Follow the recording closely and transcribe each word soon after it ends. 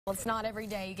Well, it's not every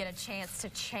day you get a chance to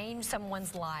change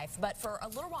someone's life, but for a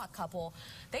Little Rock couple,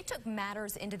 they took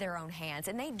matters into their own hands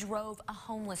and they drove a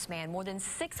homeless man more than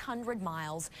 600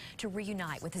 miles to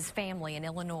reunite with his family in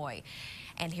Illinois.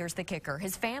 And here's the kicker.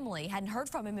 His family hadn't heard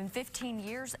from him in 15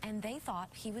 years and they thought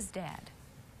he was dead.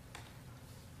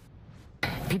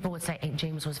 People would say, hey,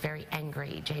 James was very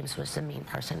angry. James was a mean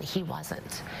person. He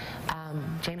wasn't.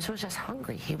 James was just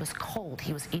hungry. He was cold.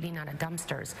 He was eating out of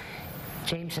dumpsters.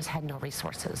 James just had no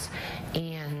resources.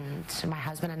 And my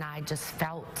husband and I just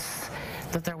felt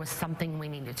that there was something we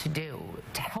needed to do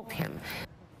to help him.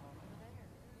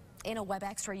 In a web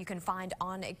extra you can find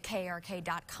on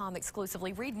KRK.com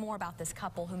exclusively, read more about this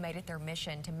couple who made it their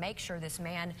mission to make sure this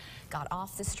man got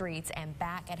off the streets and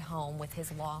back at home with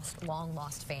his long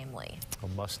lost family. A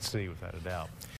must see without a doubt.